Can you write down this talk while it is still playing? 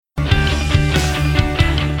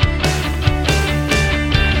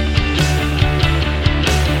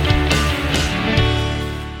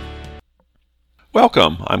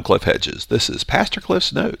Welcome, I'm Cliff Hedges. This is Pastor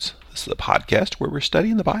Cliff's Notes. This is a podcast where we're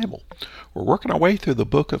studying the Bible. We're working our way through the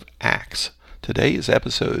book of Acts. Today is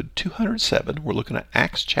episode 207. We're looking at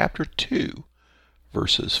Acts chapter 2,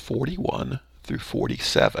 verses 41 through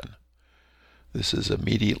 47. This is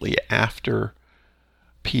immediately after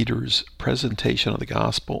Peter's presentation of the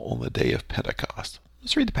gospel on the day of Pentecost.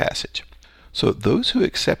 Let's read the passage. So those who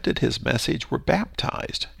accepted his message were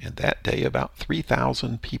baptized, and that day about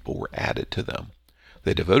 3,000 people were added to them.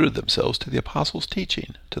 They devoted themselves to the apostles'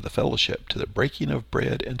 teaching, to the fellowship, to the breaking of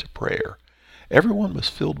bread, and to prayer. Everyone was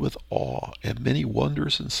filled with awe, and many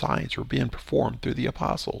wonders and signs were being performed through the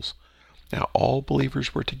apostles. Now all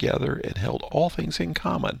believers were together and held all things in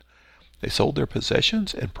common. They sold their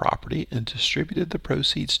possessions and property and distributed the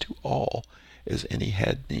proceeds to all as any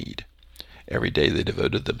had need. Every day they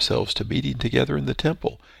devoted themselves to meeting together in the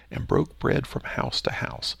temple and broke bread from house to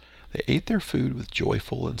house. They ate their food with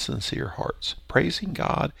joyful and sincere hearts, praising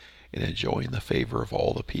God and enjoying the favor of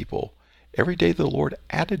all the people. Every day the Lord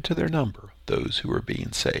added to their number those who were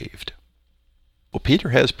being saved. Well,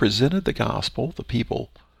 Peter has presented the gospel. The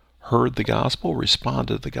people heard the gospel,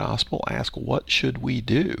 responded to the gospel, asked, "What should we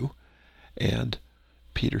do?" And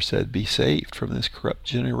Peter said, "Be saved from this corrupt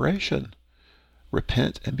generation.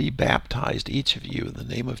 Repent and be baptized, each of you, in the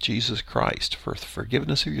name of Jesus Christ for the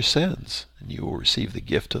forgiveness of your sins, and you will receive the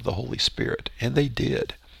gift of the Holy Spirit." And they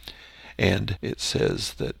did. And it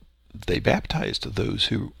says that they baptized those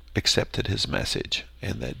who accepted his message,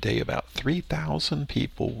 and that day about 3,000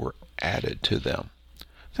 people were added to them.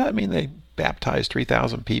 Does that mean they baptized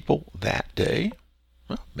 3,000 people that day?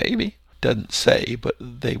 Well, maybe. Doesn't say, but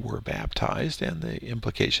they were baptized, and the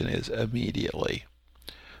implication is immediately.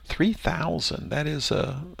 3,000, that's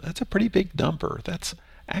a pretty big number. That's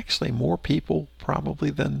actually more people probably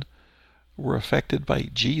than were affected by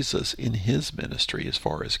Jesus in his ministry as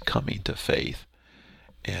far as coming to faith.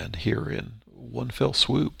 And here in one fell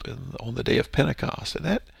swoop on the day of Pentecost. And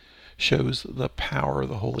that shows the power of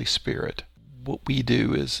the Holy Spirit. What we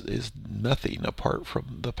do is nothing apart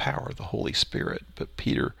from the power of the Holy Spirit. But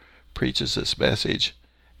Peter preaches this message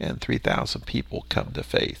and 3,000 people come to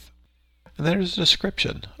faith. And there's a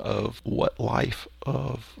description of what life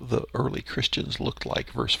of the early Christians looked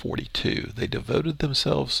like. Verse 42, they devoted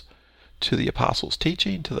themselves to the apostles'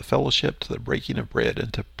 teaching, to the fellowship, to the breaking of bread,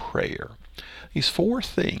 and to prayer. These four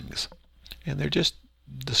things, and they're just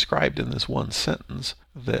described in this one sentence,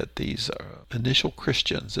 that these initial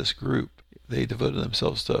Christians, this group, they devoted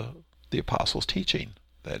themselves to the apostles' teaching.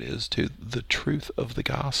 That is, to the truth of the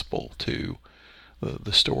gospel, to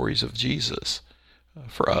the stories of Jesus.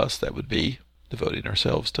 For us, that would be devoting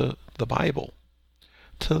ourselves to the Bible,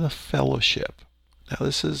 to the fellowship. Now,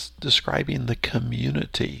 this is describing the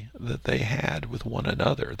community that they had with one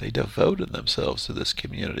another. They devoted themselves to this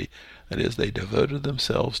community. That is, they devoted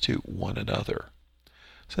themselves to one another.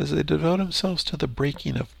 It says they devoted themselves to the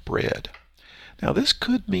breaking of bread. Now, this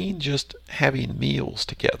could mean just having meals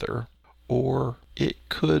together, or it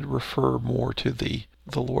could refer more to the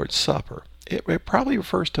Lord's Supper. It probably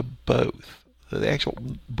refers to both. The actual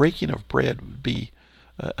breaking of bread would be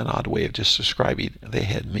an odd way of just describing they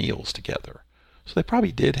had meals together. So they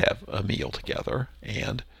probably did have a meal together,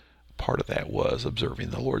 and part of that was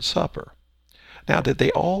observing the Lord's Supper. Now, did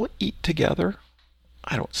they all eat together?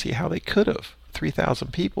 I don't see how they could have.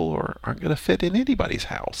 3,000 people aren't going to fit in anybody's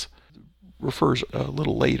house. It refers a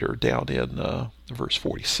little later down in verse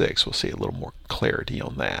 46. We'll see a little more clarity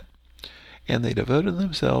on that. And they devoted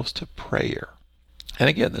themselves to prayer. And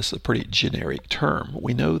again, this is a pretty generic term.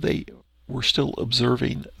 We know they were still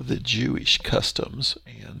observing the Jewish customs,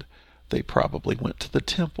 and they probably went to the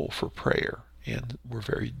temple for prayer and were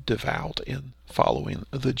very devout in following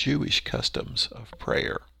the Jewish customs of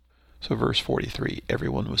prayer. So verse 43,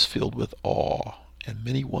 everyone was filled with awe, and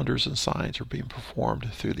many wonders and signs were being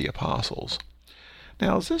performed through the apostles.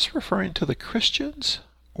 Now, is this referring to the Christians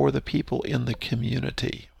or the people in the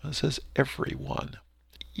community? It says everyone.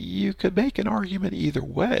 You could make an argument either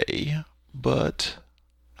way, but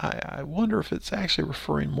I wonder if it's actually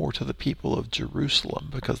referring more to the people of Jerusalem,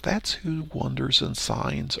 because that's who wonders and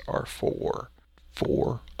signs are for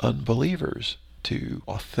unbelievers, to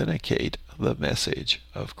authenticate the message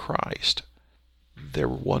of Christ. There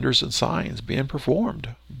were wonders and signs being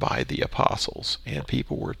performed by the apostles, and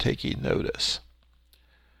people were taking notice.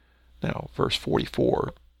 Now, verse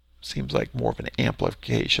 44 seems like more of an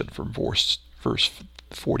amplification from verse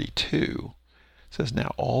 42. It says,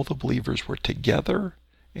 now all the believers were together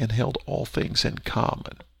and held all things in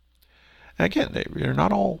common. And again, they're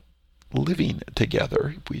not all living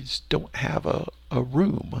together. We just don't have a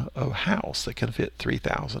room, a house that can fit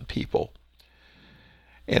 3,000 people.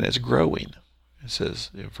 And it's growing. It says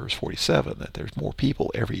in verse 47 that there's more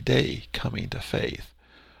people every day coming to faith.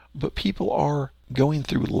 But people are going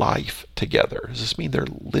through life together. Does this mean they're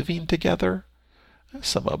living together?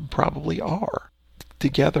 Some of them probably are.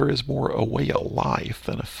 Together is more a way of life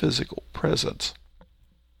than a physical presence,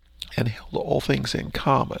 and held all things in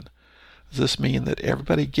common. Does this mean that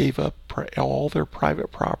everybody gave up all their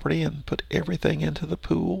private property and put everything into the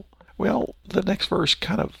pool? Well, the next verse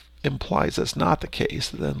kind of implies that's not the case.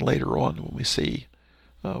 Then later on, when we see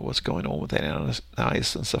what's going on with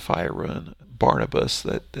Ananias and Sapphira and Barnabas,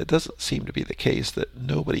 that doesn't seem to be the case, that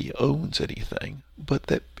nobody owns anything, but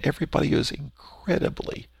that everybody is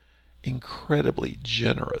incredibly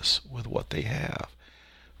generous with what they have.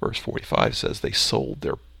 Verse 45 says they sold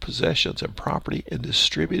their possessions and property and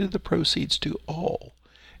distributed the proceeds to all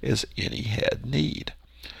as any had need.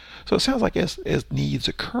 So it sounds like as needs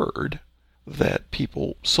occurred, that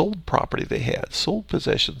people sold property they had, sold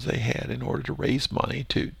possessions they had in order to raise money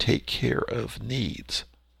to take care of needs.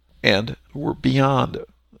 And we're beyond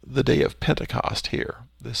the day of Pentecost here.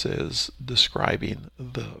 This is describing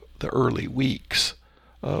the early weeks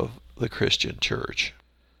of the Christian church.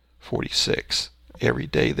 46. Every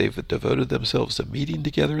day they've devoted themselves to meeting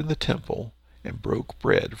together in the temple and broke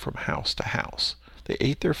bread from house to house. They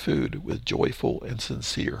ate their food with joyful and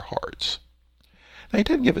sincere hearts. Now, he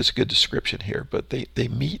doesn't give us a good description here, but they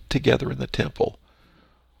meet together in the temple.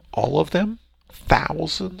 All of them?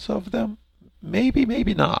 Thousands of them? Maybe,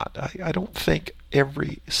 maybe not. I don't think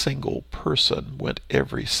every single person went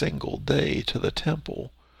every single day to the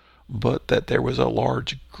temple, but that there was a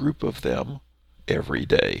large group of them every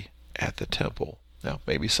day at the temple. Now,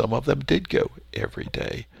 maybe some of them did go every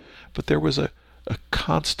day, but there was a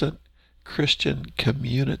constant Christian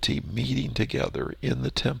community meeting together in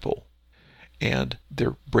the temple. And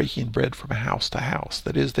they're breaking bread from house to house.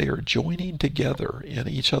 That is, they are joining together in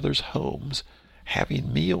each other's homes,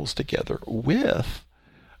 having meals together with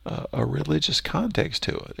a religious context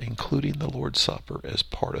to it, including the Lord's Supper as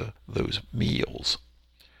part of those meals.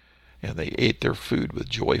 And they ate their food with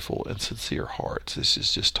joyful and sincere hearts. This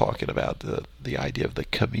is just talking about the idea of the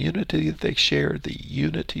community that they shared, the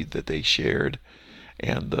unity that they shared,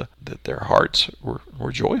 and that their hearts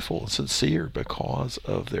were joyful and sincere because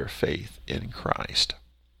of their faith in Christ.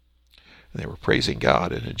 And they were praising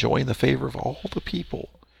God and enjoying the favor of all the people.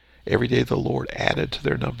 Every day the Lord added to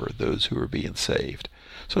their number those who were being saved.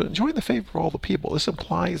 So enjoying the favor of all the people, this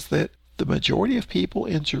implies that the majority of people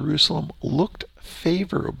in Jerusalem looked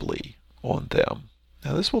favorably on them.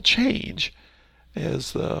 Now this will change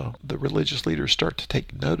as the religious leaders start to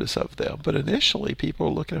take notice of them. But initially, people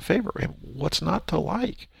are looking in favor. And what's not to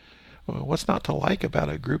like? Well, what's not to like about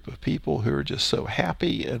a group of people who are just so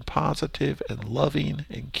happy and positive and loving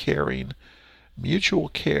and caring, mutual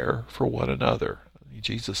care for one another?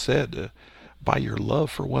 Jesus said, by your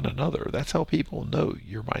love for one another, that's how people know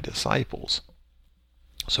you're my disciples.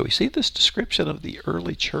 So we see this description of the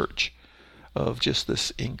early church, of just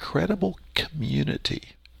this incredible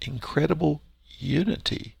community, incredible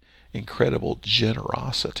unity, incredible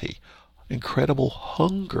generosity, incredible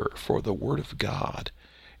hunger for the Word of God,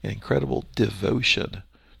 and incredible devotion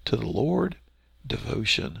to the Lord,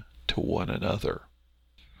 devotion to one another.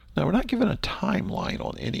 Now, we're not given a timeline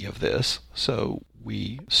on any of this, so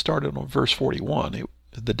we started on verse 41,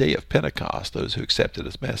 the day of Pentecost, those who accepted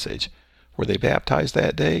his message. Were they baptized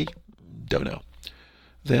that day? Don't know.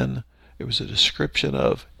 Then it was a description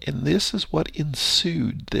of, and this is what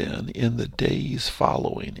ensued then in the days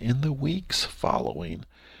following, in the weeks following.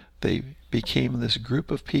 They became this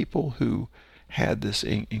group of people who had this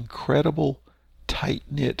incredible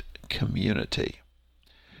tight-knit community.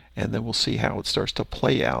 And then we'll see how it starts to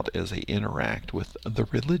play out as they interact with the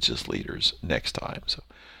religious leaders next time. So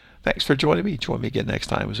thanks for joining me. Join me again next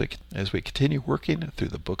time as we continue working through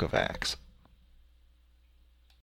the book of Acts.